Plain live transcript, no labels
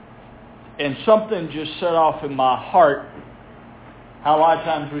and something just set off in my heart. How a lot of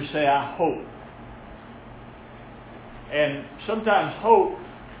times we say, I hope. And sometimes hope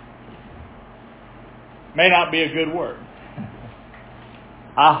may not be a good word.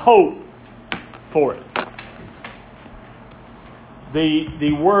 I hope for it.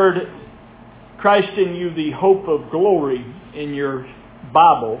 The word Christ in you, the hope of glory in your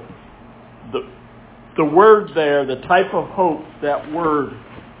Bible, the word there, the type of hope that word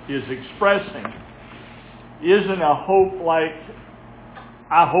is expressing, isn't a hope like,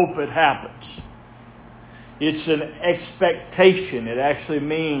 I hope it happens. It's an expectation. It actually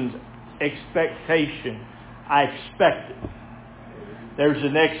means expectation. I expect it. There's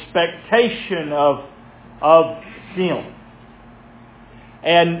an expectation of Him.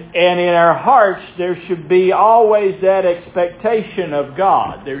 And in our hearts, there should be always that expectation of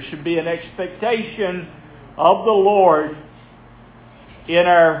God. There should be an expectation of the Lord in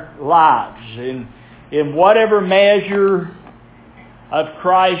our lives. In whatever measure of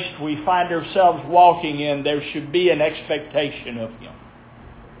Christ we find ourselves walking in, there should be an expectation of Him.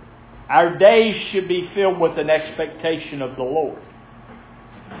 Our days should be filled with an expectation of the Lord.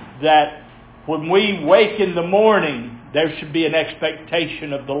 That when we wake in the morning, there should be an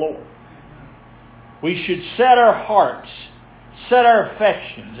expectation of the Lord. We should set our hearts, set our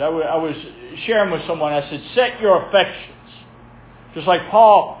affections. I was sharing with someone, I said, set your affections. Just like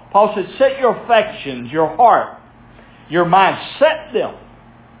Paul said, set your affections, your heart, your mind, set them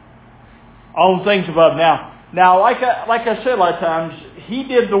on things above. Now, like I said a lot of times, He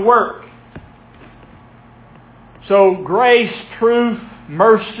did the work. So grace, truth,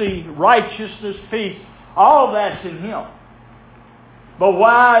 mercy, righteousness, peace, all of that's in Him. But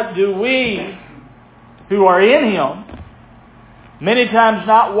why do we, who are in Him, many times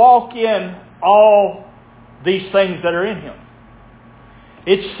not walk in all these things that are in Him?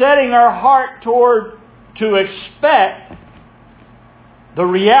 It's setting our heart to expect the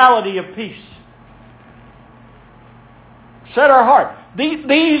reality of peace. Set our heart.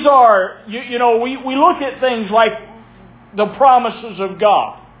 These are, we look at things like the promises of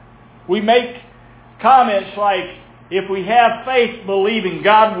God. We make comments like, if we have faith believing,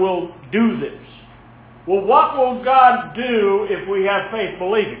 God will do this. Well, what will God do if we have faith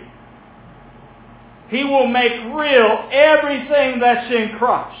believing? He will make real everything that's in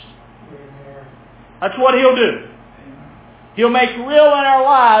Christ. That's what He'll do. He'll make real in our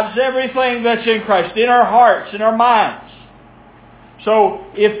lives everything that's in Christ, in our hearts, in our minds. So,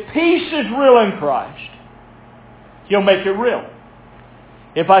 if peace is real in Christ, He'll make it real.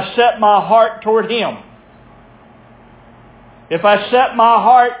 If I set my heart toward Him, if I set my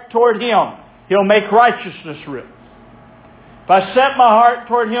heart toward Him, He'll make righteousness real. If I set my heart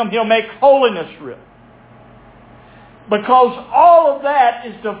toward Him, He'll make holiness real. Because all of that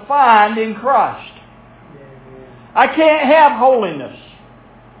is defined in Christ. I can't have holiness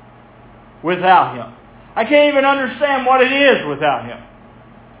without Him. I can't even understand what it is without Him.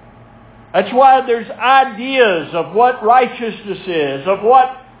 That's why there's ideas of what righteousness is, of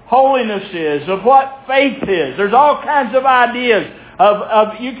what holiness is, of what faith is. There's all kinds of ideas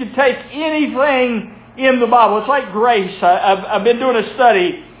of you could take anything in the Bible. It's like grace. I've been doing a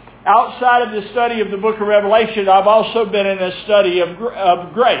study. Outside of the study of the book of Revelation, I've also been in a study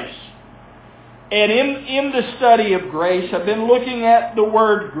of grace. And in the study of grace, I've been looking at the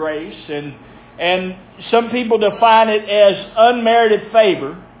word grace, and some people define it as unmerited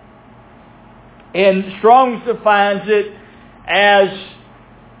favor. And Strong's defines it as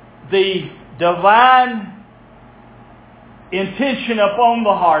the divine intention upon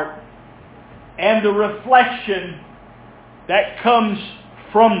the heart and the reflection that comes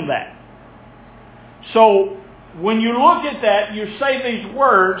from that. So, when you look at that, you say these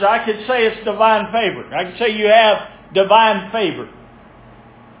words, I could say it's divine favor. I could say you have divine favor.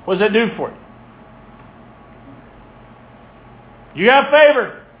 What does that do for you? You have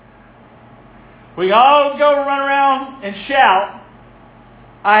favor. We can all go run around and shout,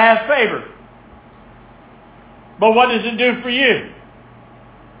 I have favor. But what does it do for you?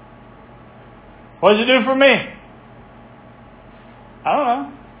 What does it do for me? I don't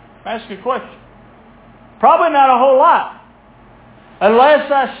know. Ask a question. Probably not a whole lot.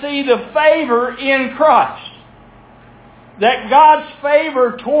 Unless I see the favor in Christ. That God's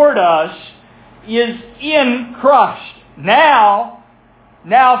favor toward us is in Christ. Now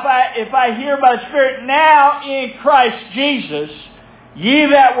if I hear by the Spirit, now in Christ Jesus, ye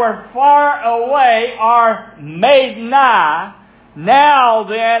that were far away are made nigh. Now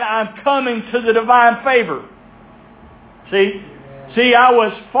then I'm coming to the divine favor. See, I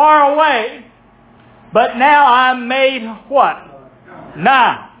was far away, but now I'm made what?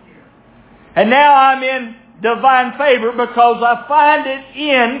 Nigh. And now I'm in divine favor because I find it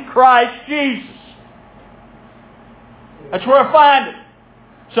in Christ Jesus. That's where I find it.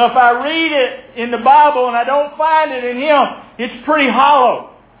 So if I read it in the Bible and I don't find it in Him, it's pretty hollow.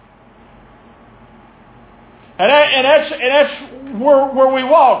 And that's where we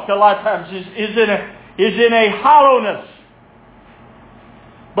walk a lot of times, is in a hollowness.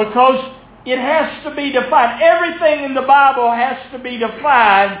 Because it has to be defined. Everything in the Bible has to be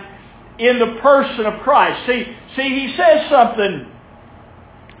defined in the person of Christ. See, He says something.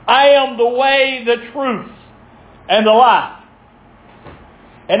 I am the way, the truth, and the life.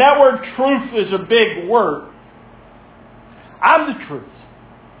 And that word truth is a big word. I'm the truth.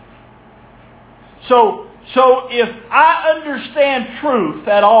 So if I understand truth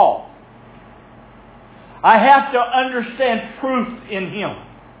at all, I have to understand truth in Him.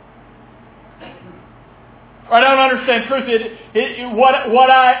 If I don't understand truth, what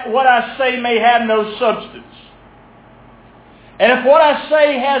I say may have no substance. And if what I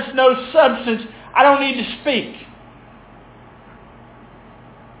say has no substance, I don't need to speak.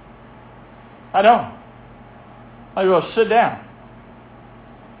 I don't. I go sit down.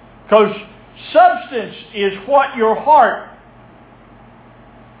 Because substance is what your heart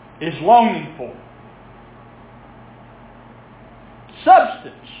is longing for.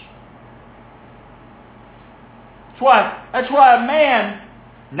 Substance. That's why a man,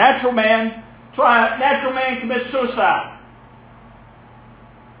 natural man commits suicide.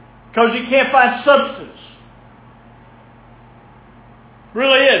 Because he can't find substance.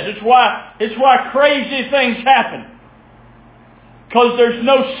 Really is. It's why crazy things happen. Because there's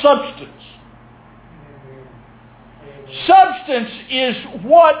no substance. Substance is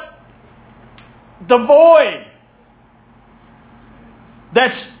what the void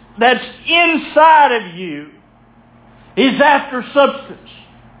that's inside of you is after substance.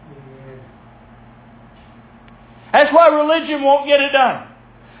 That's why religion won't get it done.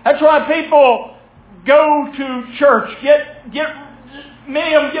 That's why people go to church,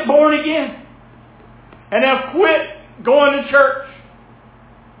 many of them get born again. And they'll quit going to church.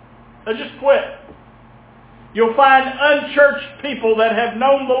 They'll just quit. You'll find unchurched people that have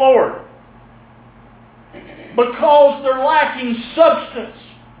known the Lord because they're lacking substance.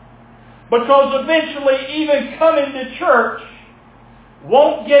 Because eventually even coming to church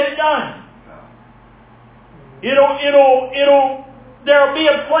won't get it done. There'll be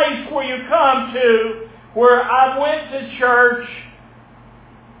a place where you come to where I went to church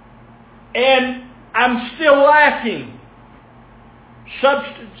and I'm still lacking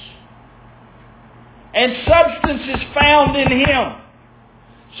substance. And substance is found in Him.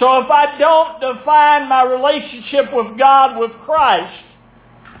 So if I don't define my relationship with God, with Christ,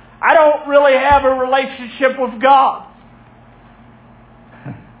 I don't really have a relationship with God.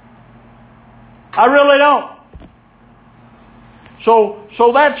 I really don't.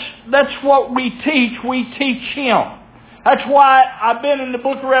 So that's what we teach. We teach Him. That's why I've been in the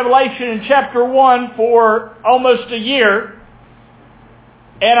book of Revelation in chapter 1 for almost a year.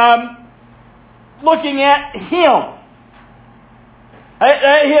 And I'm looking at Him.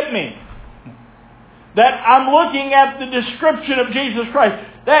 That hit me. That I'm looking at the description of Jesus Christ.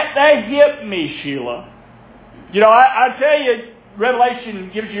 That hit me, Sheila. You know, I tell you, Revelation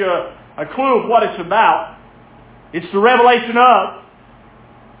gives you a clue of what it's about. It's the revelation of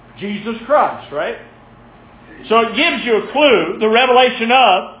Jesus Christ, right? So it gives you a clue, the revelation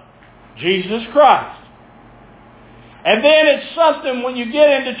of Jesus Christ. And then it's something when you get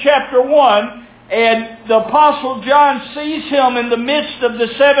into chapter 1, and the Apostle John sees Him in the midst of the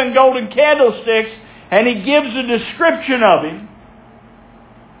 7 golden candlesticks, and he gives a description of Him.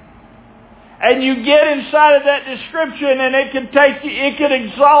 And you get inside of that description, and it could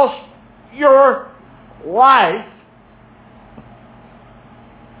exhaust your life.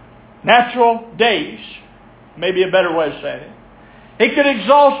 Natural days, maybe a better way of saying it. It could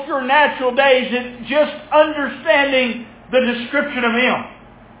exhaust your natural days in just understanding the description of Him.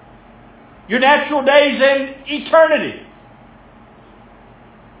 Your natural days in eternity.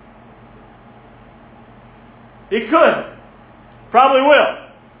 It could. Probably will.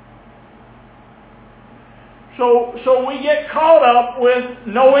 So we get caught up with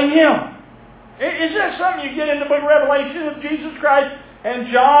knowing Him. Is that something you get in the book of Revelation of Jesus Christ?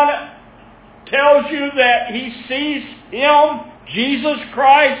 And John tells you that he sees Him, Jesus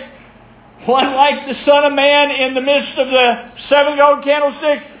Christ, one like the Son of Man in the midst of the 7 gold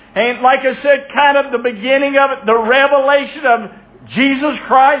candlesticks. And like I said, kind of the beginning of it, the revelation of Jesus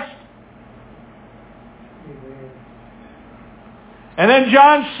Christ. And then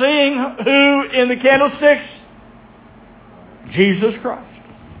John seeing who in the candlesticks? Jesus Christ.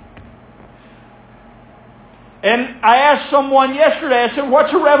 And I asked someone yesterday, I said,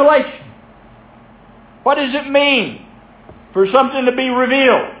 what's a revelation? What does it mean for something to be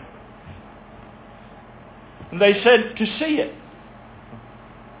revealed? And they said, to see it.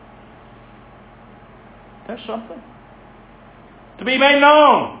 That's something. To be made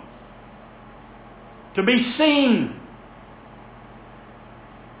known. To be seen.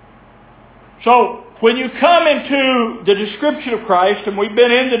 So, when you come into the description of Christ, and we've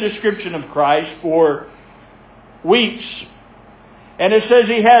been in the description of Christ for weeks, and it says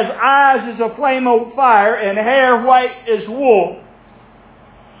He has eyes as a flame of fire and hair white as wool.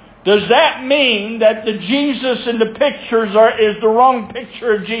 Does that mean that the Jesus in the pictures is the wrong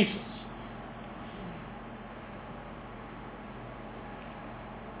picture of Jesus?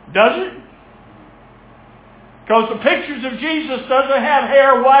 Does it? Because the pictures of Jesus doesn't have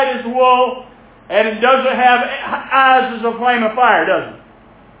hair white as wool, and it doesn't have eyes as a flame of fire, does it?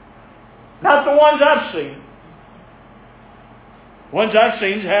 Not the ones I've seen. The ones I've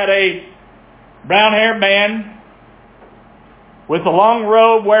seen had a brown-haired man with a long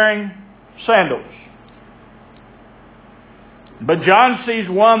robe wearing sandals. But John sees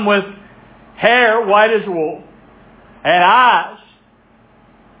one with hair white as wool and eyes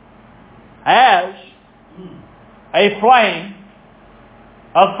as a flame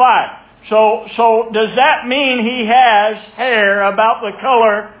of fire. So does that mean he has hair about the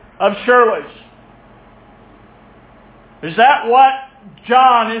color of Shirley's? Is that what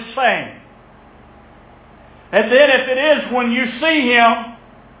John is saying? And then if it is, when you see him,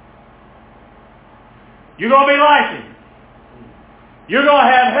 you're going to be like him. You're going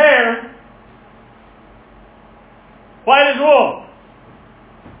to have hair white as wool.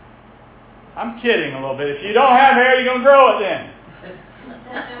 I'm kidding a little bit. If you don't have hair, you're going to grow it then.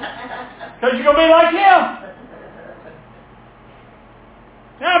 Because you're going to be like him.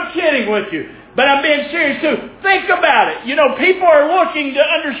 Now, I'm kidding with you, but I'm being serious too. Think about it. You know, people are looking to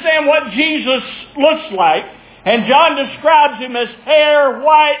understand what Jesus looks like, and John describes him as hair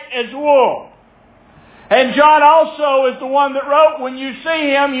white as wool. And John also is the one that wrote, when you see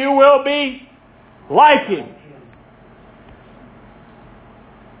him, you will be like him.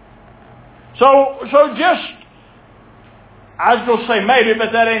 So just, I was going to say maybe,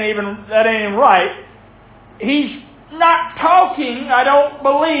 but that ain't even right. He's not talking, I don't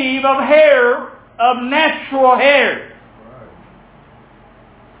believe, of hair, of natural hair.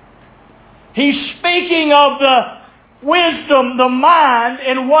 He's speaking of the wisdom, the mind,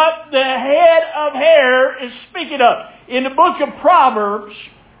 and what the head of hair is speaking of. In the book of Proverbs,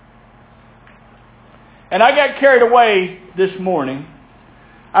 and I got carried away this morning.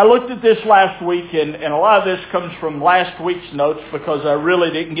 I looked at this last week, and a lot of this comes from last week's notes because I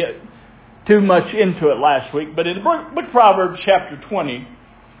really didn't get too much into it last week. But in the book of Proverbs chapter 20,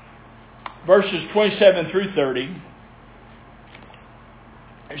 verses 27 through 30,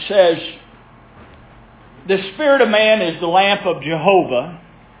 it says, the spirit of man is the lamp of Jehovah,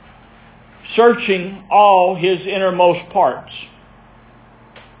 searching all his innermost parts.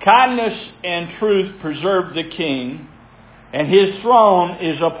 Kindness and truth preserve the king, and his throne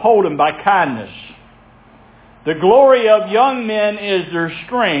is upholden by kindness. The glory of young men is their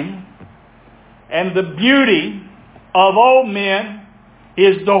strength, and the beauty of old men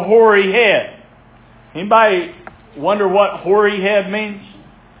is the hoary head. Anybody wonder what hoary head means?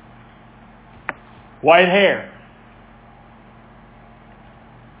 White hair.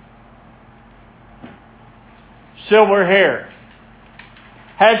 Silver hair.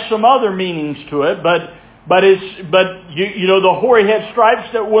 Has some other meanings to it, but you know, the hoary head, stripes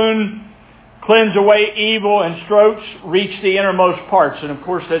that wound, cleanse away evil, and strokes reach the innermost parts. And of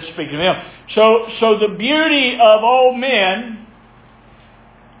course that's speaking of him. So the beauty of old men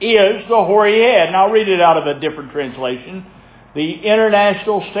is the hoary head. And I'll read it out of a different translation. The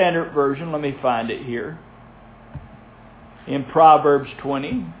International Standard Version, let me find it here. In Proverbs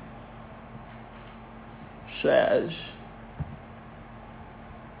 20 says,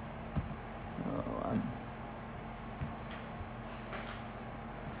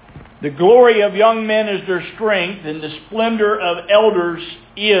 the glory of young men is their strength, and the splendor of elders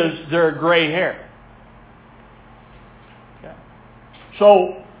is their gray hair. Okay.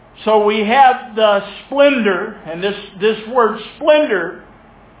 So we have the splendor, and this word splendor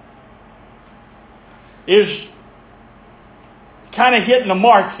is kind of hitting the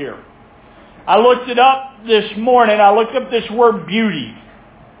mark here. I looked it up this morning. I looked up this word beauty.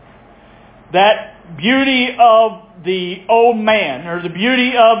 That beauty of the old man, or the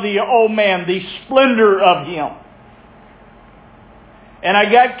beauty of the old man, the splendor of him. And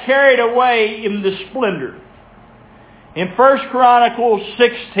I got carried away in the splendor. In 1 Chronicles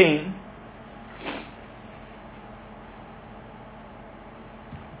 16,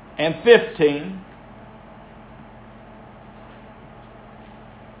 and 15.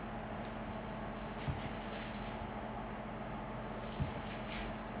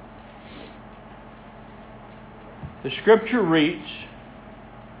 The Scripture reads,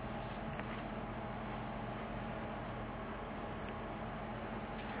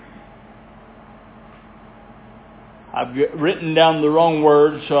 I've written down the wrong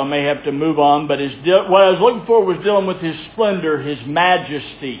word, so I may have to move on, but what I was looking for was dealing with His splendor, His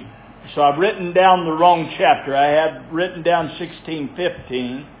majesty. So I've written down the wrong chapter. I had written down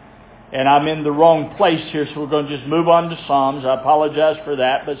 16:15, and I'm in the wrong place here, so we're going to just move on to Psalms. I apologize for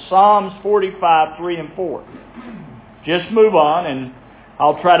that. But Psalms 45, 3 and 4. Just move on, and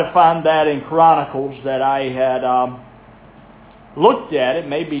I'll try to find that in Chronicles that I had looked at. It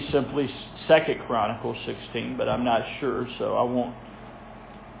may be simply 2 Chronicles 16, but I'm not sure, so I won't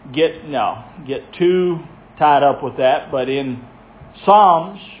get too tied up with that. But in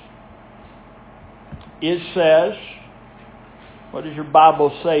Psalms, it says, what does your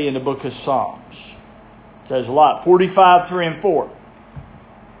Bible say in the book of Psalms? It says a lot. 45, 3 and 4.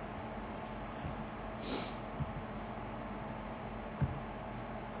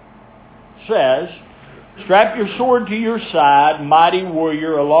 Says, strap your sword to your side, mighty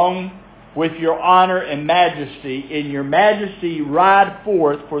warrior, along with your honor and majesty. In your majesty ride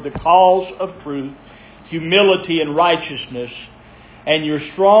forth for the cause of truth, humility and righteousness, and your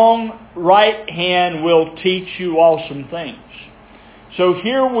strong right hand will teach you awesome things. So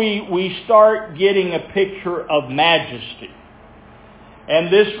here we start getting a picture of majesty.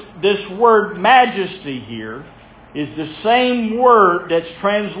 And this word majesty here is the same word that's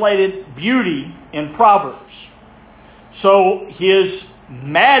translated beauty in Proverbs. So His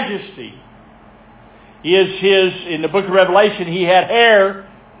majesty is in the book of Revelation, He had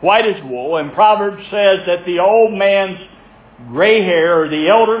hair white as wool, and Proverbs says that the old man's gray hair, or the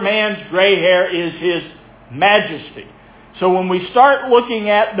elder man's gray hair, is His majesty. So when we start looking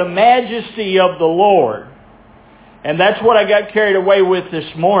at the majesty of the Lord, and that's what I got carried away with this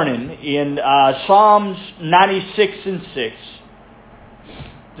morning in Psalms 96 and 6.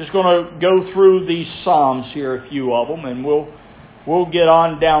 Just going to go through these Psalms here, a few of them, and we'll get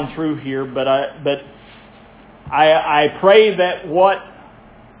on down through here. But I pray that what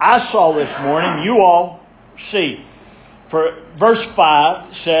I saw this morning, you all see. For verse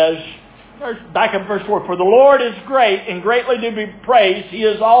 5 says, back in verse 4, for the Lord is great and greatly to be praised. He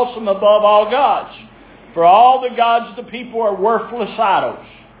is awesome above all gods. For all the gods of the people are worthless idols.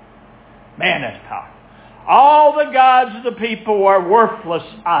 Man, that's powerful. All the gods of the people are worthless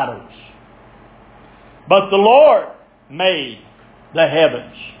idols. But the Lord made the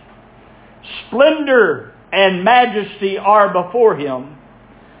heavens. Splendor and majesty are before Him.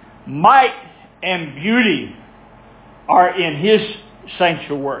 Might and beauty are in His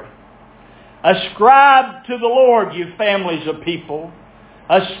sanctuary. Ascribe to the Lord, you families of people.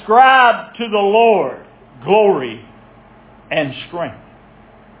 Ascribe to the Lord glory and strength.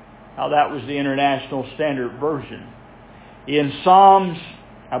 Now that was the International Standard Version. In Psalms,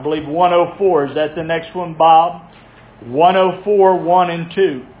 I believe 104, is that the next one, Bob? 104, 1 and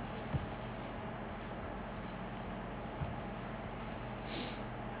 2.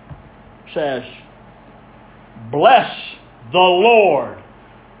 Says, bless the Lord,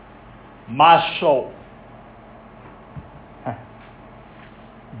 my soul.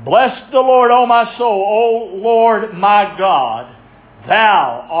 Bless the Lord, O my soul. O Lord, my God,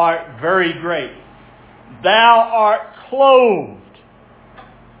 Thou art very great. Thou art clothed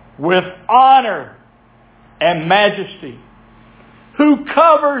with honor and majesty. Who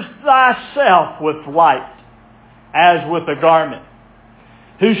covers Thyself with light as with a garment.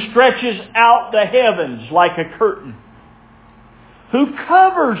 Who stretches out the heavens like a curtain. Who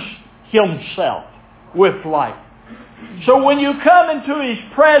covers Himself with light. So when you come into His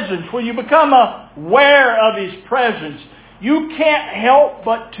presence, when you become aware of His presence, you can't help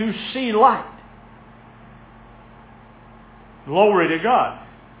but to see light. Glory to God.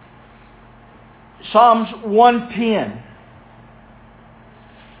 Psalms 110.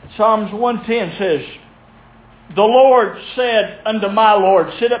 Psalms 110 says, the Lord said unto my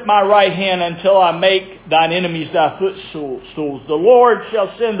Lord, sit at my right hand until I make thine enemies thy footstools. The Lord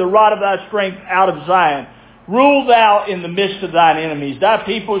shall send the rod of thy strength out of Zion. Rule thou in the midst of thine enemies. Thy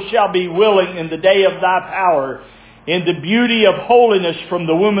people shall be willing in the day of thy power. In the beauty of holiness from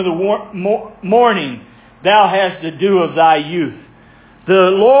the womb of the morning, thou hast the dew of thy youth. The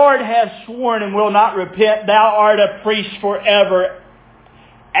Lord hath sworn and will not repent. Thou art a priest forever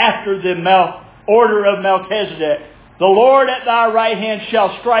after the order of Melchizedek. The Lord at thy right hand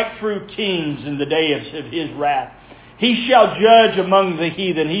shall strike through kings in the day of His wrath. He shall judge among the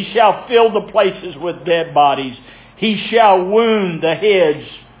heathen. He shall fill the places with dead bodies. He shall wound the heads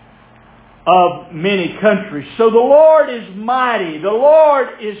of many countries. So the Lord is mighty. The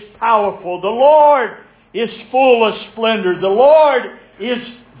Lord is powerful. The Lord is full of splendor. The Lord is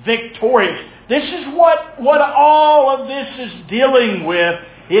victorious. This is what all of this is dealing with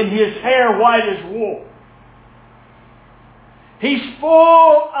in His hair white as wool. He's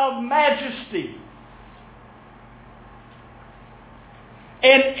full of majesty.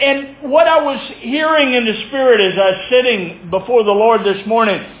 And what I was hearing in the Spirit as I was sitting before the Lord this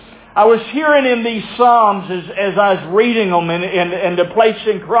morning, I was hearing in these Psalms as I was reading them and the place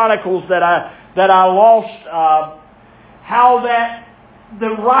in Chronicles that I lost, how that the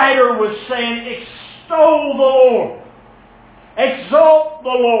writer was saying, extol the Lord, exalt the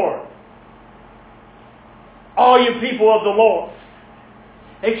Lord, all you people of the Lord.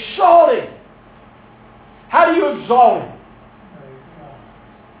 Exalt Him. How do you exalt Him?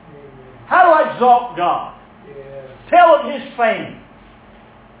 How do I exalt God? Tell of His fame.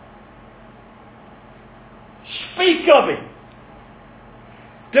 Speak of Him.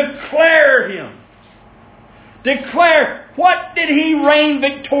 Declare Him. Declare, what did He reign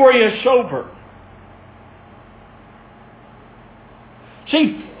victorious over?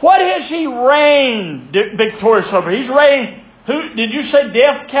 See, what has He reigned victorious over? He's reigned, who, did you say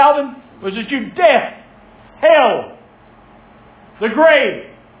death, Calvin? Was it you? Death, hell, the grave,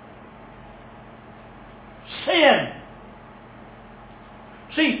 sin.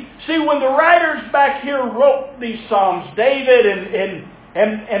 See, when the writers back here wrote these Psalms, David and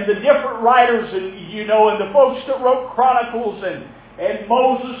the different writers, and the folks that wrote Chronicles and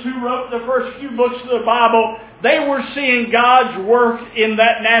Moses who wrote the first few books of the Bible, they were seeing God's work in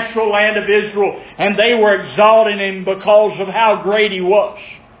that natural land of Israel, and they were exalting Him because of how great He was.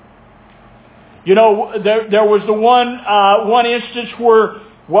 There was the one instance where,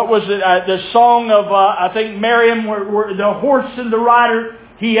 what was it? The song of, I think, Miriam, where the horse and the rider,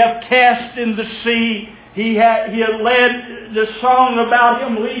 He hath cast in the sea. He had led the song about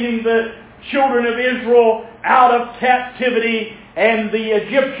Him leading the children of Israel out of captivity, and the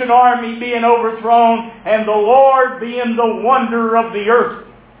Egyptian army being overthrown, and the Lord being the wonder of the earth.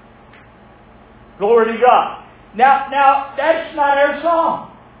 Glory to God. Now that's not our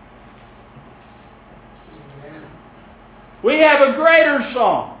song. We have a greater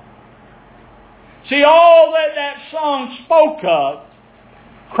song. See, all that song spoke of,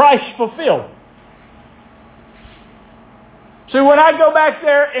 Christ fulfilled. See, when I go back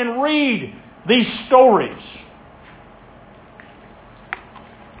there and read these stories,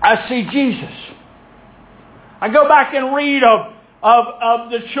 I see Jesus. I go back and read of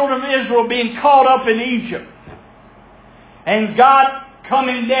the children of Israel being caught up in Egypt, and God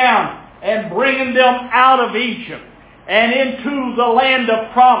coming down and bringing them out of Egypt and into the land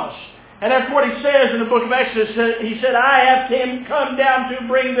of promise. And that's what He says in the book of Exodus. He said, I have come down to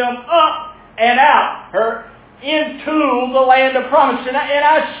bring them up and out, or into the land of promise. And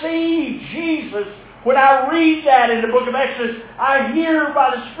I see Jesus. When I read that in the book of Exodus, I hear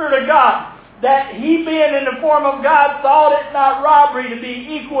by the Spirit of God that He, being in the form of God, thought it not robbery to be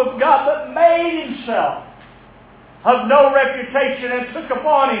equal with God, but made Himself of no reputation, and took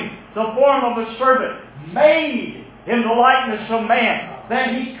upon Him the form of a servant, made in the likeness of man.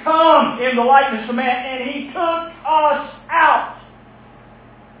 Then He come in the likeness of man, and He took us out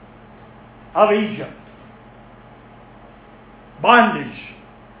of Egypt. Bondage,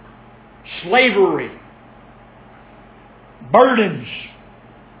 slavery, burdens.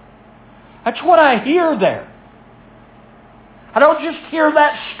 That's what I hear there. I don't just hear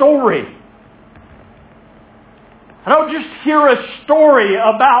that story. I don't just hear a story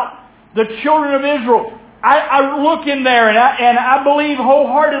about the children of Israel. I look in there and I believe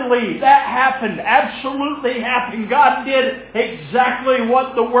wholeheartedly that happened. Absolutely happened. God did exactly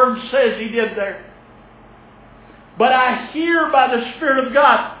what the Word says He did there. But I hear by the Spirit of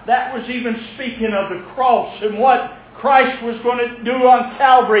God that was even speaking of the cross and what Christ was going to do on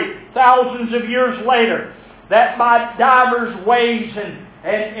Calvary thousands of years later. That by divers ways and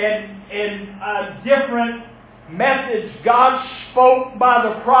different methods God spoke by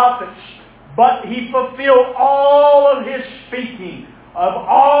the prophets, but He fulfilled all of His speaking of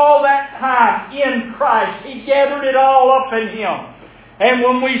all that time in Christ. He gathered it all up in Him. And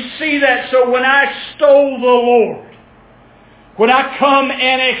when we see that, so when I extol the Lord, when I come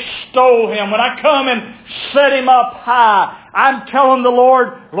and extol Him, when I come and set Him up high, I'm telling the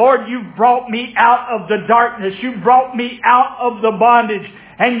Lord, Lord, you've brought me out of the darkness. You've brought me out of the bondage.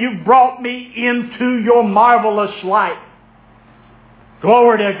 And you've brought me into your marvelous light.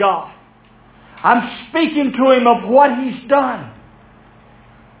 Glory to God. I'm speaking to him of what He's done.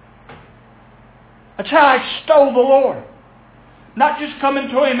 That's how I extol the Lord. Not just coming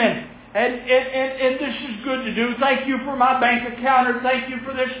to Him and this is good to do. Thank you for my bank account, or thank you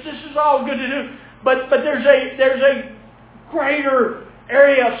for this. This is all good to do. But there's a greater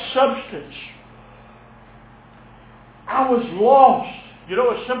area of substance. I was lost. You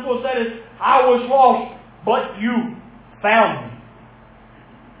know, as simple as that is, I was lost, but you found me.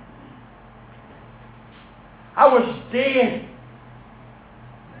 I was dead,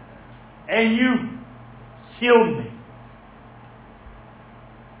 and you healed me.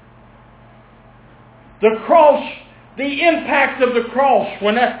 The cross, the impact of the cross,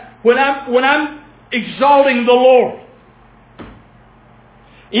 when I'm exalting the Lord,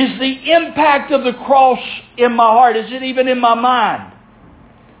 is the impact of the cross in my heart? Is it even in my mind?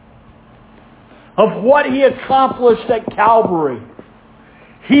 Of what He accomplished at Calvary.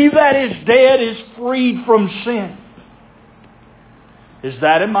 He that is dead is freed from sin. Is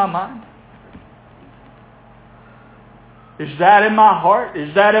that in my mind? Is that in my heart?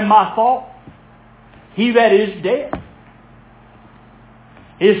 Is that in my thought? He that is dead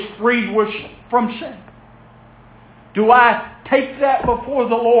is freed from sin. Do I take that before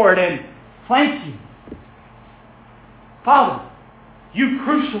the Lord and thank Him? Father, You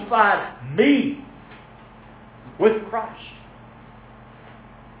crucified me with Christ.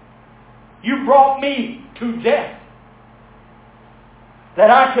 You brought me to death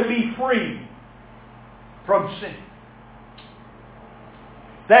that I could be free from sin.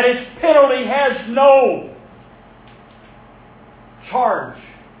 That its penalty has no charge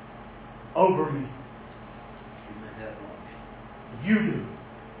over me. You do.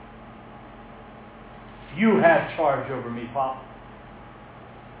 You have charge over me, Father.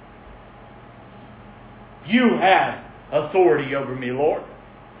 You have authority over me, Lord.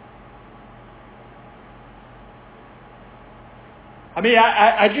 I mean,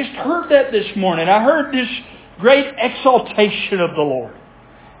 I just heard that this morning. I heard this great exaltation of the Lord.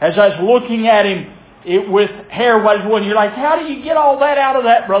 As I was looking at Him with hair white as wool, and you're like, how do you get all that out of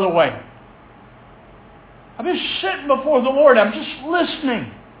that, Brother Wayne? I'm just sitting before the Lord. I'm just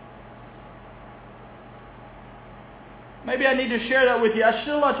listening. Maybe I need to share that with you.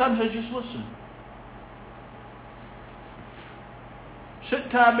 A lot of times I just listen. Sit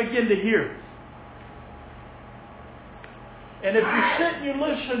till I begin to hear. And if you sit and you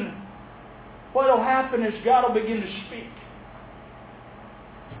listen, what will happen is God will begin to speak.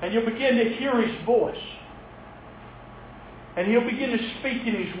 And you'll begin to hear His voice. And He'll begin to speak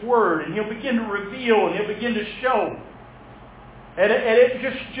in His Word. And He'll begin to reveal. And He'll begin to show. And it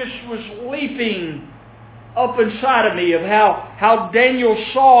just was leaping up inside of me of how Daniel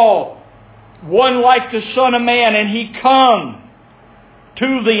saw one like the Son of Man. And he come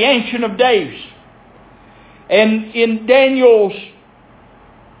to the Ancient of Days. And in Daniel's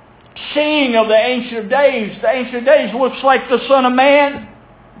seeing of the Ancient of Days looks like the Son of Man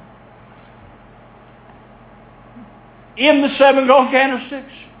in the 7 gold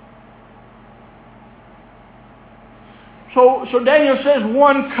candlesticks. So Daniel says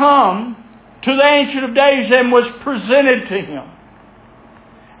one come to the Ancient of Days and was presented to him.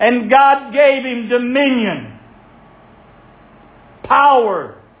 And God gave him dominion,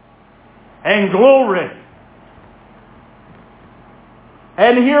 power, and glory.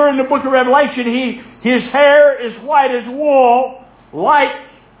 And here in the book of Revelation, his hair is white as wool, like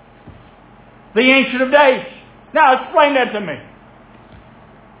the Ancient of Days. Now explain that to me.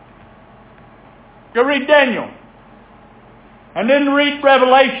 Go read Daniel. And then read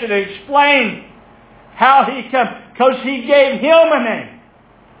Revelation and explain how he came. Because He gave him a name.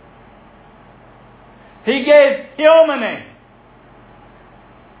 He gave him a name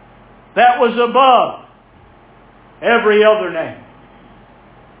that was above every other name.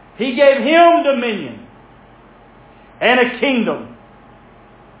 He gave him dominion and a kingdom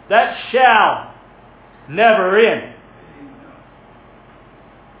that shall never end.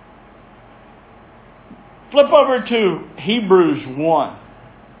 Flip over to Hebrews 1.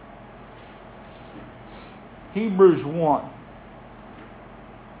 Hebrews 1.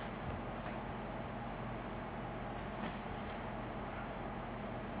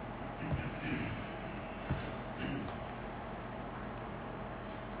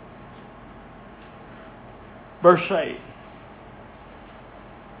 Verse 8.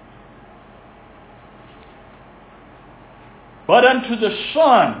 But unto the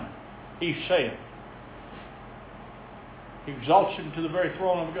Son He saith. He exalts Him to the very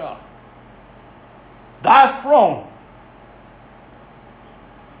throne of God. Thy throne,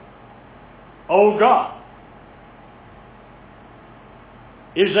 O God,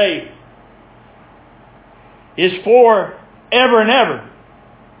 is a is for ever and ever.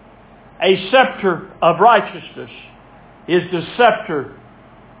 A scepter of righteousness is the scepter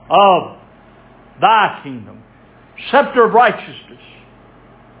of thy kingdom. Scepter of righteousness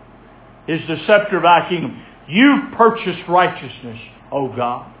is the scepter of thy kingdom. You've purchased righteousness, O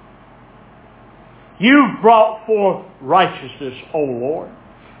God. You've brought forth righteousness, O Lord.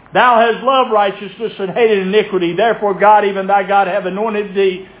 Thou hast loved righteousness and hated iniquity. Therefore God, even thy God, have anointed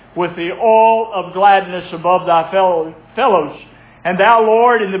thee with the oil of gladness above thy fellows. And thou,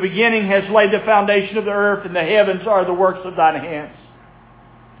 Lord, in the beginning hast laid the foundation of the earth, and the heavens are the works of thine hands.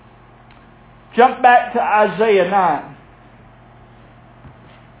 Jump back to Isaiah 9.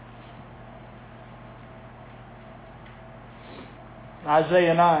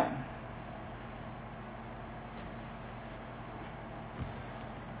 Isaiah 9.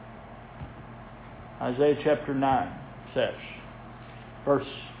 Isaiah chapter 9 says, verse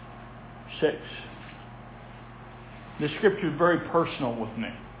 6. This scripture is very personal with me,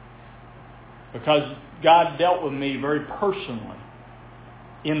 because God dealt with me very personally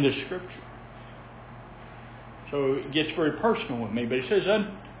in this scripture. So it gets very personal with me. But it says,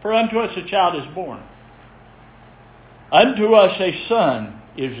 for unto us a child is born. Unto us a son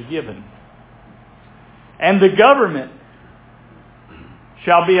is given. And the government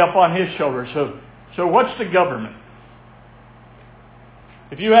shall be upon his shoulders. So what's the government?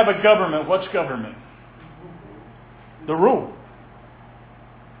 If you have a government, what's government? The rule.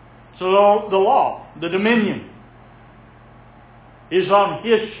 So the law, the dominion, is on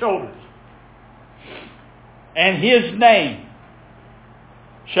his shoulders. And his name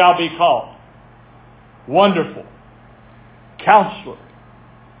shall be called Wonderful, Counselor,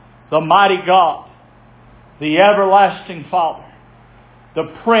 the Mighty God, the Everlasting Father,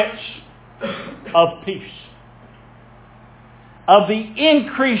 the Prince of Peace. Of the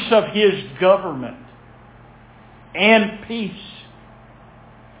increase of his government and peace,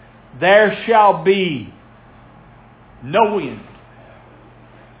 there shall be no end.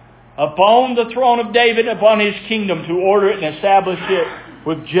 Upon the throne of David, upon his kingdom, to order it and establish it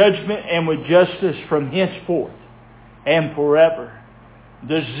with judgment and with justice from henceforth and forever.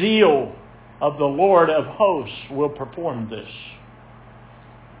 The zeal of the Lord of hosts will perform this.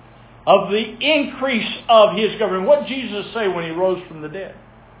 Of the increase of his government. What did Jesus say when he rose from the dead?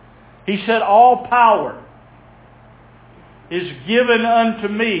 He said, all power is given unto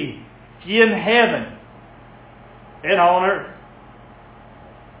me in heaven and on earth.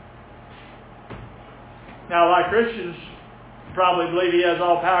 Now, like Christians, probably believe he has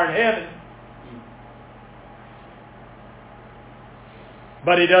all power in heaven.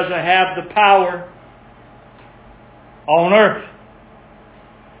 But he doesn't have the power on earth.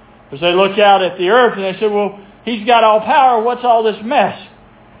 As they look out at the earth and they say, well, he's got all power. What's all this mess?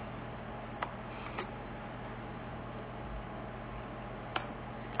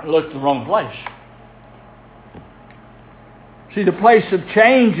 I looked in the wrong place. See, the place of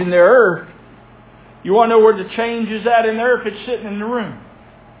change in the earth, you want to know where the change is at in the earth? It's sitting in the room.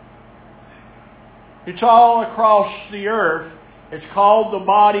 It's all across the earth. It's called the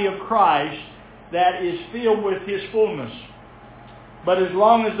body of Christ, that is filled with his fullness. But as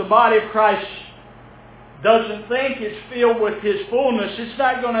long as the body of Christ doesn't think it's filled with his fullness, it's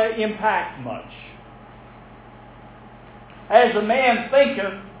not going to impact much. As a man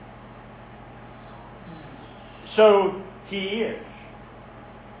thinketh, so he is.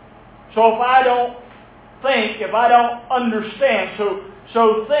 So if I don't think, if I don't understand,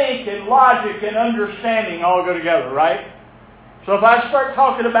 so think and logic and understanding all go together, right? So if I start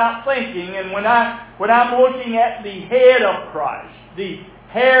talking about thinking, and when I'm looking at the head of Christ, the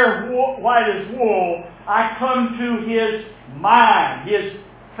hair white as wool, I come to his mind, his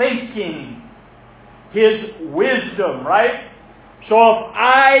thinking, his wisdom, right? So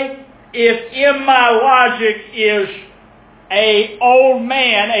if in my logic is a old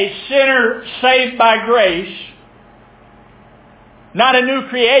man, a sinner saved by grace, not a new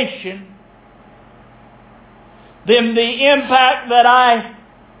creation, then the impact that I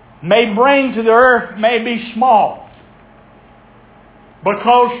may bring to the earth may be small.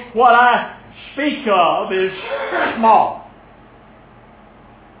 Because what I speak of is small.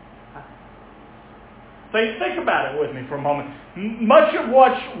 Think about it with me for a moment. Much of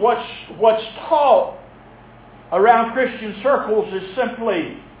what's taught around Christian circles is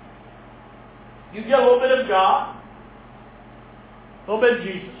simply, you get a little bit of God, a little bit of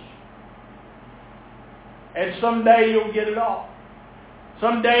Jesus, and someday you'll get it all.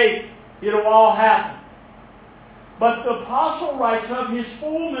 Someday it'll all happen. But the apostle writes, of his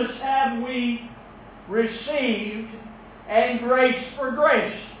fullness have we received, and grace for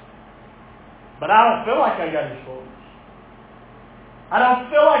grace. But I don't feel like I got His fullness. I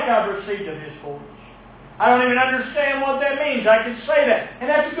don't feel like I've received of His fullness. I don't even understand what that means. I can say that. And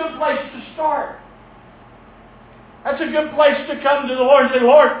that's a good place to start. That's a good place to come to the Lord and say,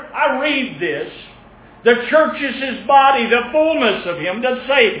 Lord, I read this. The church is His body, the fullness of Him. It doesn't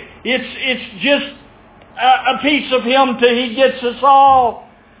say it's just a piece of Him till He gets us all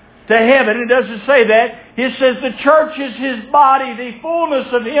to heaven. It doesn't say that. It says the church is His body, the fullness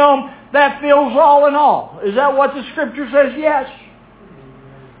of Him that fills all in all. Is that what the Scripture says? Yes.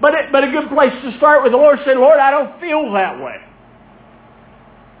 But a good place to start with the Lord, say, Lord, I don't feel that way.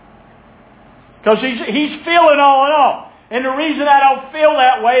 Because He's filling all in all. And the reason I don't feel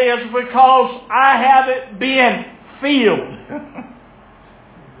that way is because I haven't been filled.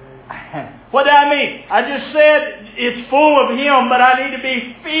 What do I mean? I just said it's full of Him, but I need to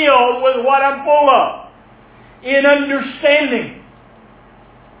be filled with what I'm full of. In understanding.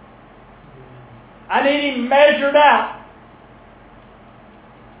 I need Him measured out.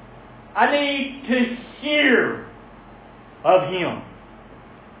 I need to hear of Him.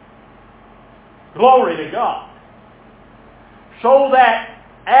 Glory to God. So that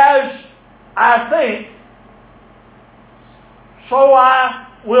as I think, so I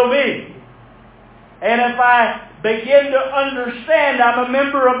will be. And if I begin to understand I'm a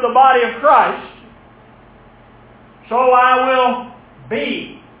member of the body of Christ, so I will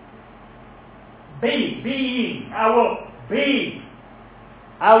be. Being. I will be.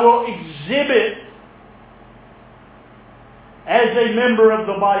 I will exhibit as a member of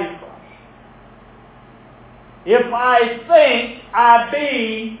the body of Christ. If I think I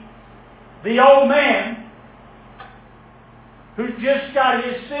be the old man who's just got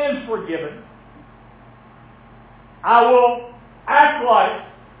his sins forgiven, I will act like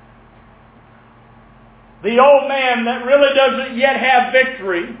the old man that really doesn't yet have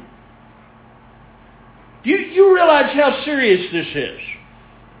victory. Do you realize how serious this is?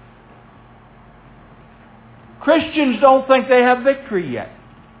 Christians don't think they have victory yet.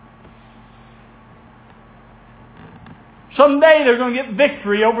 Someday they're going to get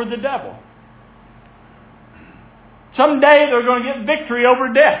victory over the devil. Someday they're going to get victory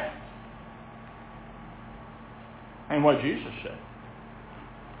over death. And what Jesus said.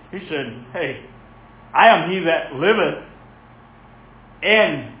 He said, hey, I am He that liveth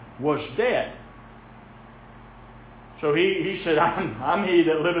and was dead. So he said, I'm He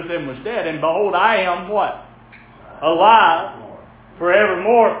that liveth and was dead. And behold, I am what? Alive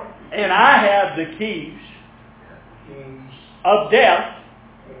forevermore. And I have the keys of death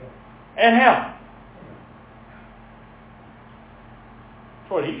and hell.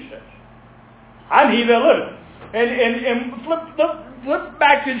 That's what He says. I'm He that liveth. And flip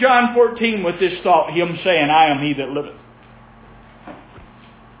back to John 14 with this thought, Him saying, I am He that liveth.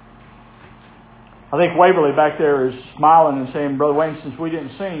 I think Waverly back there is smiling and saying, Brother Wayne, since we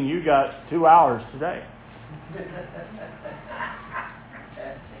didn't sing, you got 2 hours today.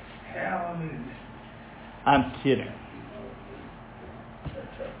 I'm kidding.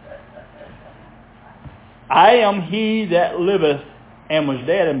 I am He that liveth and was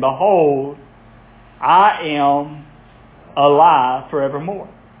dead, and behold, I am alive forevermore.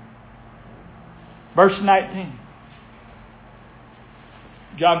 Verse 19.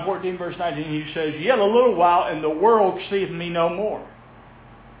 John 14, verse 19, He says, yet a little while, and the world seeth me no more.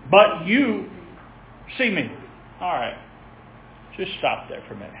 But you see me. All right. Just stop there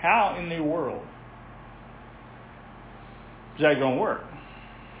for a minute. How in the world is that going to work?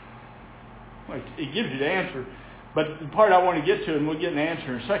 Well, it gives you the answer. But the part I want to get to, and we'll get an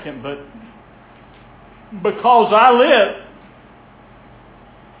answer in a second, but because I live,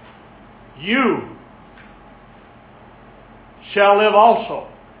 you shall live also.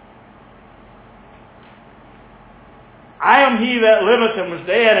 I am He that liveth and was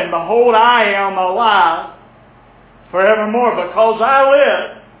dead, and behold, I am alive forevermore. Because I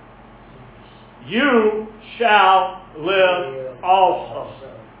live, you shall live also.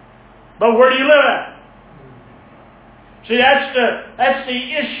 But where do you live at? See, that's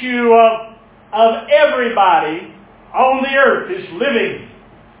the issue of everybody on the earth, is living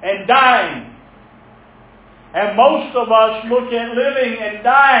and dying. And most of us look at living and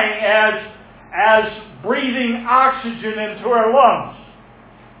dying as breathing oxygen into our lungs.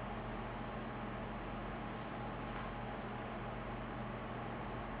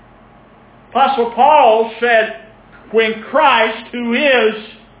 Apostle Paul said, when Christ, who is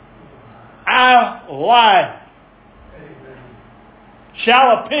our life,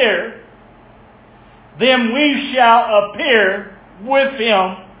 shall appear, then we shall appear with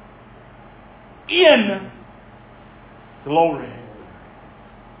Him in glory.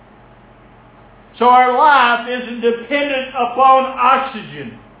 So our life isn't dependent upon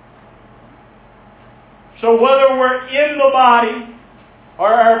oxygen. So whether we're in the body or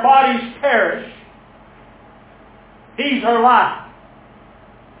our bodies perish, He's our life.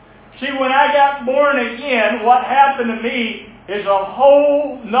 See, when I got born again, what happened to me is a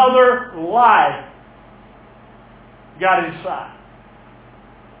whole nother life got inside.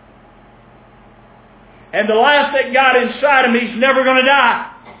 And the life that got inside of me is never going to die.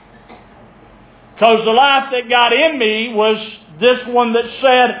 Because the life that got in me was this one that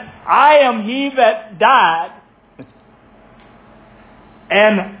said, I am He that died,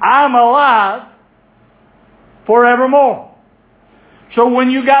 and I'm alive forevermore. So when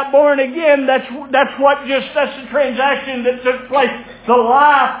you got born again, that's the transaction that took place. The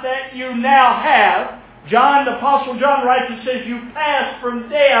life that you now have, the Apostle John writes and says, you pass from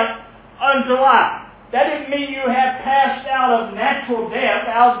death unto life. That didn't mean you have passed out of natural death,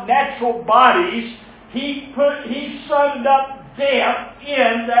 out of natural bodies. He summed up death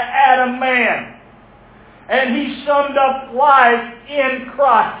in the Adam man. And He summed up life in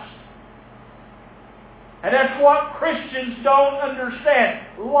Christ. And that's what Christians don't understand.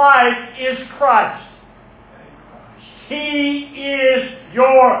 Life is Christ. He is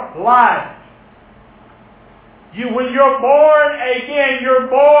your life. When you're born again, you're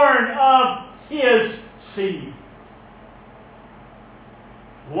born of His seed.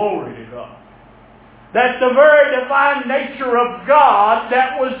 Glory to God. That the very divine nature of God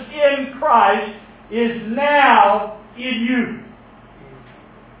that was in Christ is now in you.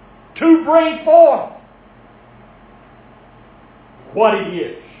 To bring forth what He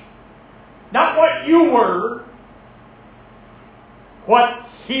is. Not what you were, what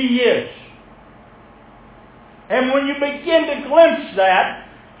He is. And when you begin to glimpse that,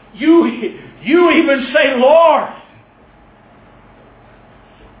 you even say, Lord,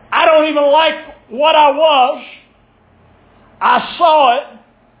 I don't even like what I was. I saw it,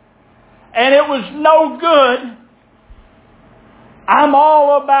 and it was no good. I'm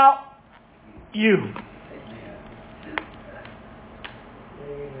all about You.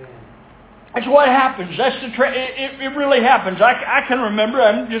 That's what happens. It really happens. I can remember.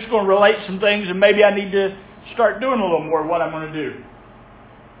 I'm just going to relate some things, and maybe I need to start doing a little more of what I'm going to do.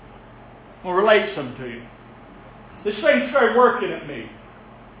 I'll relate some to you. This thing started working at me.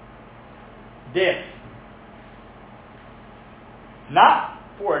 Death. Not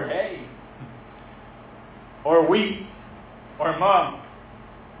for a day, or a week, or a month.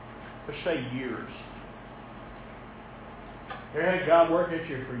 Let's say years. You ever had God work at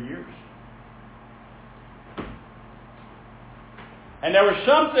you for years? And there was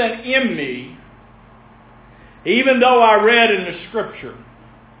something in me, even though I read in the Scripture,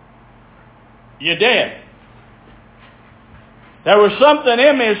 you're dead. There was something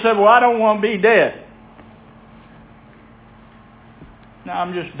in me that said, well, I don't want to be dead. Now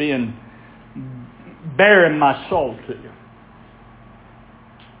I'm just bearing my soul to you.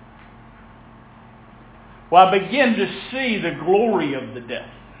 Well, I begin to see the glory of the death.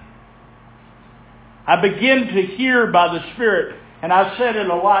 I begin to hear by the Spirit. And I've said it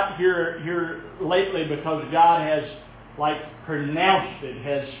a lot here lately because God has pronounced it,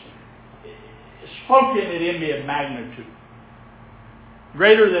 has spoken it in me of magnitude.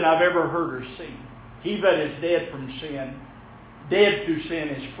 Greater than I've ever heard or seen. He that is dead from sin, dead to sin,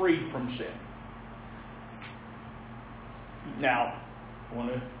 is freed from sin. Now, I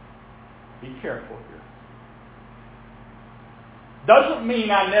want to be careful here. Doesn't mean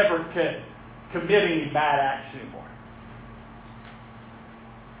I never commit any bad acts anymore.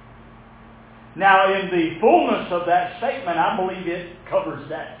 Now, in the fullness of that statement, I believe it covers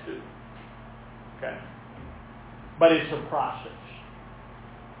that too. Okay? But it's a process.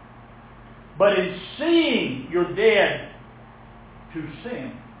 But in seeing you're dead to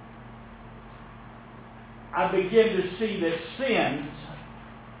sin, I begin to see that sins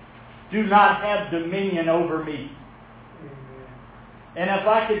do not have dominion over me. And if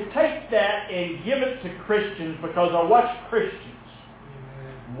I could take that and give it to Christians, because I watch Christians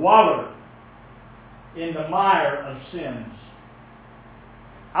wallow in the mire of sins.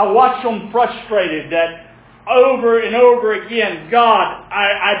 I watch them frustrated that over and over again, God,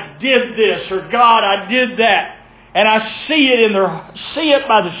 I did this, or God, I did that. And I see it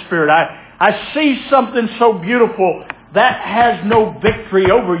by the Spirit. I see something so beautiful that has no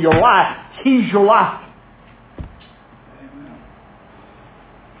victory over your life. He's your life.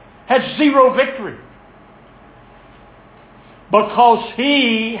 Has zero victory. Because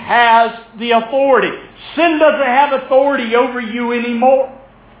He has the authority. Sin doesn't have authority over you anymore.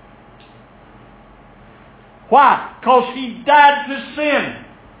 Why? Because He died to sin.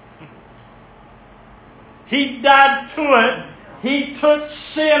 He died to it. He took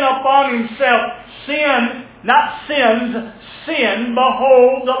sin upon himself. Sin, not sins, sin.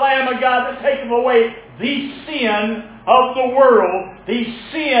 Behold, the Lamb of God that taketh away the sin of the world. The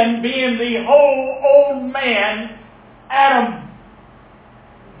sin being the whole old man, Adam.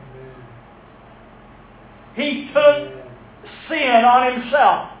 He took sin on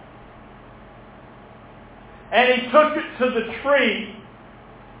himself. And he took it to the tree.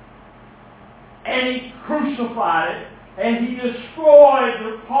 And he crucified it. And he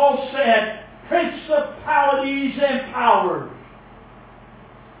destroyed, Paul said, principalities and powers.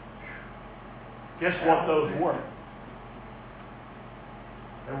 Guess what those were?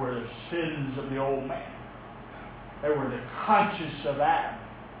 They were the sins of the old man. They were the conscience of Adam.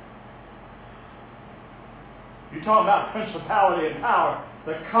 You talk about principality and power,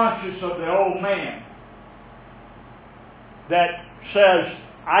 the conscience of the old man that says,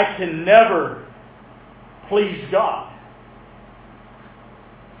 I can never please God.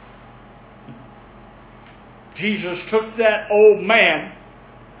 Jesus took that old man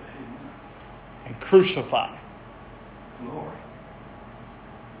and crucified him. Lord.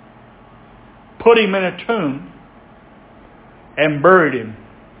 Put him in a tomb and buried him.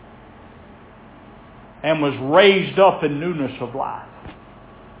 And was raised up in newness of life.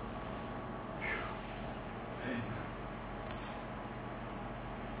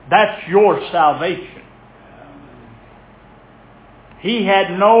 That's your salvation. He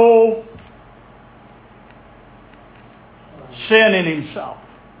had no sin in himself.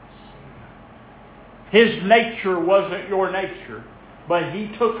 His nature wasn't your nature, but he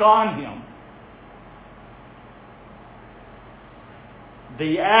took on him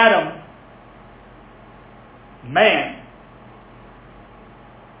the Adam man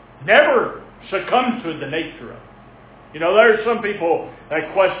never succumbed to the nature of it. You know, there's some people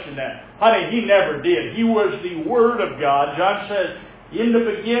that question that. Honey, he never did. He was the Word of God. John says, in the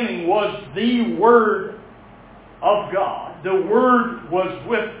beginning was the Word of God. The Word was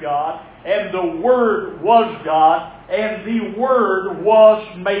with God, and the Word was God, and the Word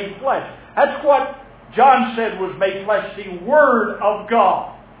was made flesh. That's what John said was made flesh, the Word of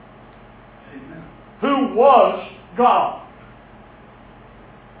God. Amen. Who was God.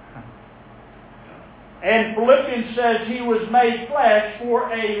 And Philippians says he was made flesh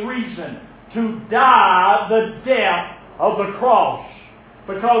for a reason. To die the death of the cross.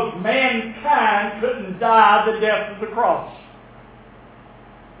 Because mankind couldn't die the death of the cross.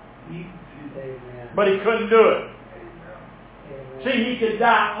 Amen. But he couldn't do it. Amen. See, he could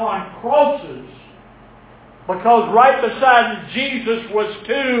die on crosses. Because right beside Jesus was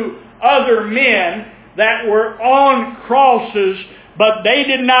two other men that were on crosses, but they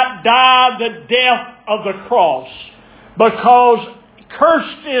did not die the death of the cross. Because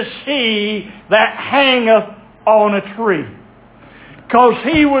cursed is he that hangeth on a tree. Because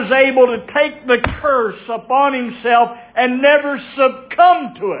he was able to take the curse upon himself and never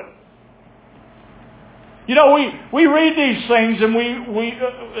succumb to it. You know, we read these things and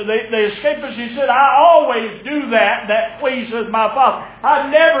they escape us. He said, I always do that pleases my Father. I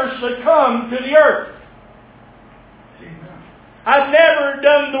never succumb to the earth. I've never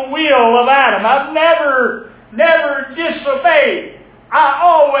done the will of Adam. I've never disobeyed. I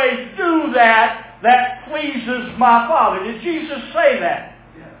always do that pleases my Father. Did Jesus say that?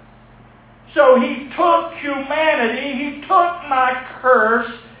 Yes. So he took humanity. He took my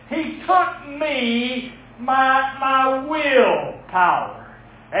curse. He took me, my will power,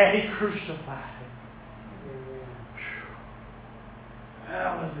 and he crucified it.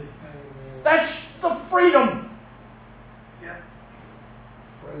 Hallelujah. That's the freedom. Yep.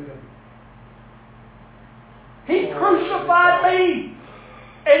 Freedom. He crucified me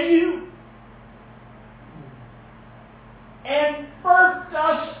and you and birthed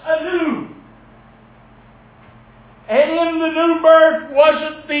us anew. And in the new birth,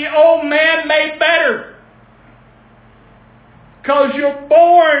 wasn't the old man made better? Because you're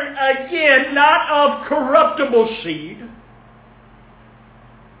born again, not of corruptible seed.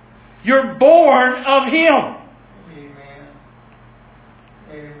 You're born of Him. Amen.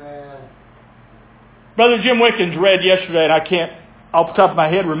 Amen. Brother Jim Wickens read yesterday, and I can't, off the top of my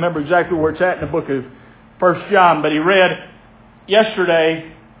head, remember exactly where it's at in the book of 1 John, but he read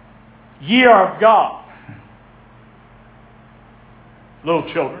yesterday, ye are of God.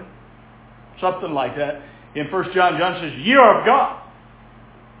 Little children. Something like that. In 1 John, John says, ye are of God.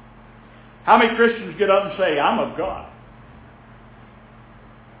 How many Christians get up and say, I'm of God?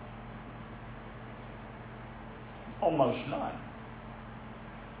 Almost none.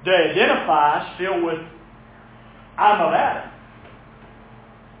 They identify still with, I'm of Adam.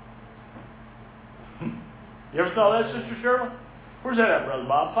 You ever saw that, Sister Shirley? Where's that at, Brother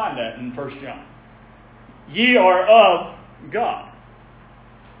Bob? Find that in 1 John. Ye are of God.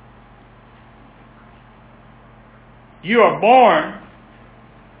 You are born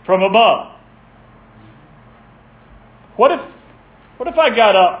from above. What if I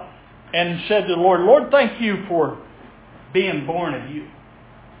got up and said to the Lord, Lord, thank you for being born of you.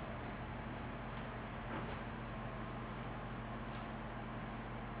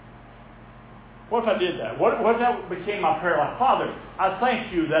 What if I did that? What if that became my prayer? Like, Father, I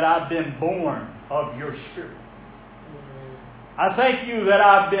thank you that I've been born of your Spirit. I thank you that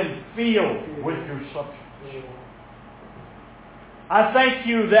I've been filled with your substance. I thank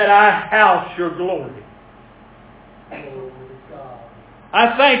you that I house your glory.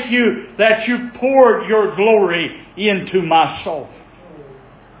 I thank you that you poured your glory into my soul.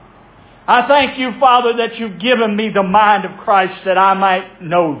 I thank you, Father, that you've given me the mind of Christ that I might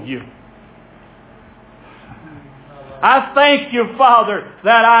know you. I thank you, Father,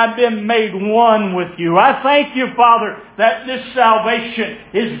 that I've been made one with you. I thank you, Father, that this salvation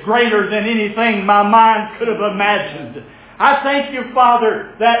is greater than anything my mind could have imagined. I thank you,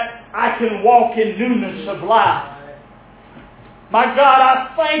 Father, that I can walk in newness of life. My God,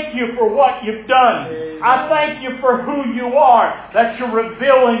 I thank you for what you've done. I thank you for who you are, that you're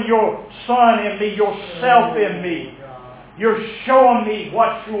revealing your Son in me, yourself in me. You're showing me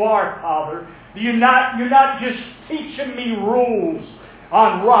what you are, Father. You're not just teaching me rules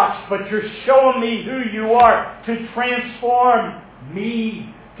on rocks, but you're showing me who you are to transform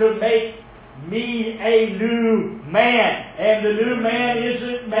me, to make me a new man. And the new man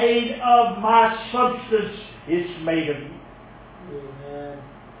isn't made of my substance, it's made of you. Amen.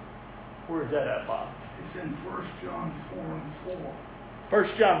 Where's that at, Bob? It's in 1 John 4:4.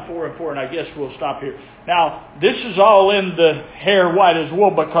 1 John 4:4, and I guess we'll stop here. Now, this is all in the hair white as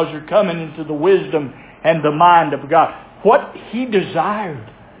wool because you're coming into the wisdom and the mind of God. What He desired.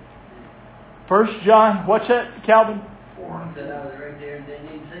 1 John, what's that, Calvin? 4 said I was right there and didn't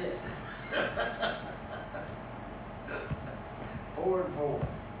even say it. 4:4.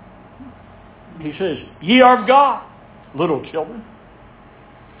 He says, Ye are of God, little children,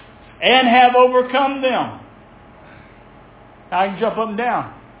 and have overcome them. Now I can jump up and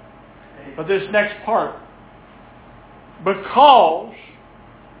down. But this next part. Because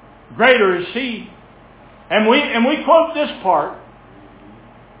greater is He. And we quote this part.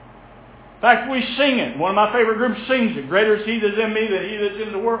 In fact, we sing it. One of my favorite groups sings it. Greater is He that's in me than he that's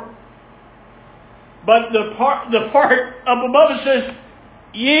in the world. But the part up above it says,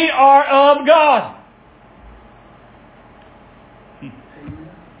 Ye are of God.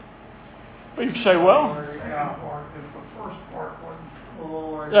 But you say, well,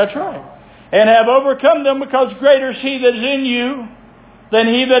 that's right. And have overcome them, because greater is He that is in you than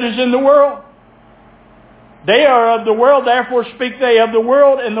he that is in the world. They are of the world, therefore speak they of the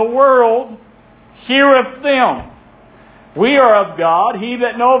world, and the world heareth them. We are of God. He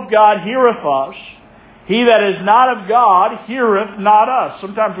that knoweth God heareth us. He that is not of God heareth not us.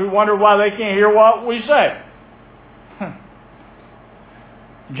 Sometimes we wonder why they can't hear what we say.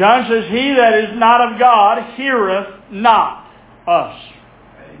 John says, He that is not of God heareth not us.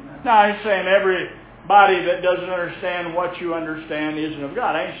 Amen. Now, he's saying everybody that doesn't understand what you understand isn't of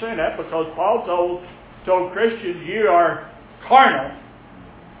God. I ain't saying that because Paul told Christians, you are carnal.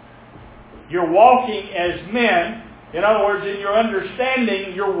 You're walking as men. In other words, in your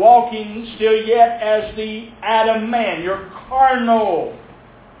understanding, you're walking still yet as the Adam man. You're carnal.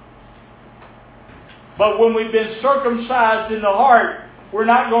 But when we've been circumcised in the heart, we're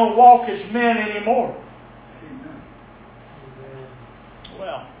not going to walk as men anymore. Amen.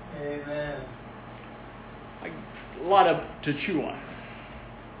 Well, amen. A lot to chew on.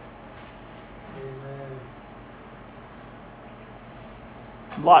 Amen.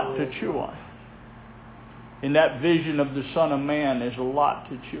 A lot to chew on. In that vision of the Son of Man, there's a lot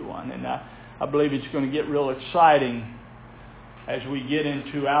to chew on. And I believe it's going to get real exciting as we get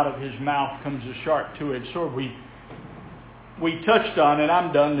into out of His mouth comes a sharp two-edged sword. We touched on, and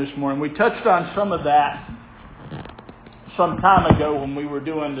I'm done this morning, we touched on some of that some time ago when we were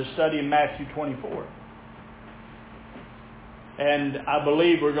doing the study in Matthew 24. And I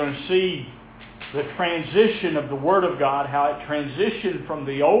believe we're going to see the transition of the Word of God, how it transitioned from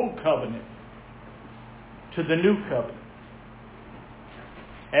the Old Covenant to the New Covenant.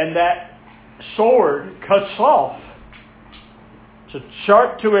 And that sword cuts off. It's a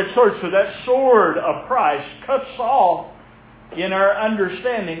sharp two-edged sword. So that sword of Christ cuts off in our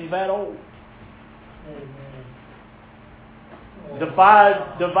understanding that old.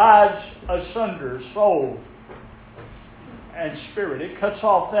 Divides asunder soul and spirit. It cuts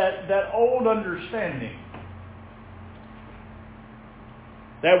off that old understanding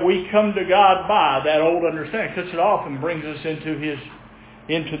that we come to God by, that old understanding, because it often brings us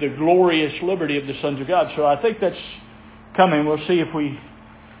into the glorious liberty of the sons of God. So I think that's coming. We'll see if we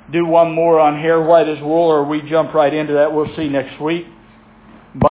do one more on hair white as wool or we jump right into that. We'll see next week.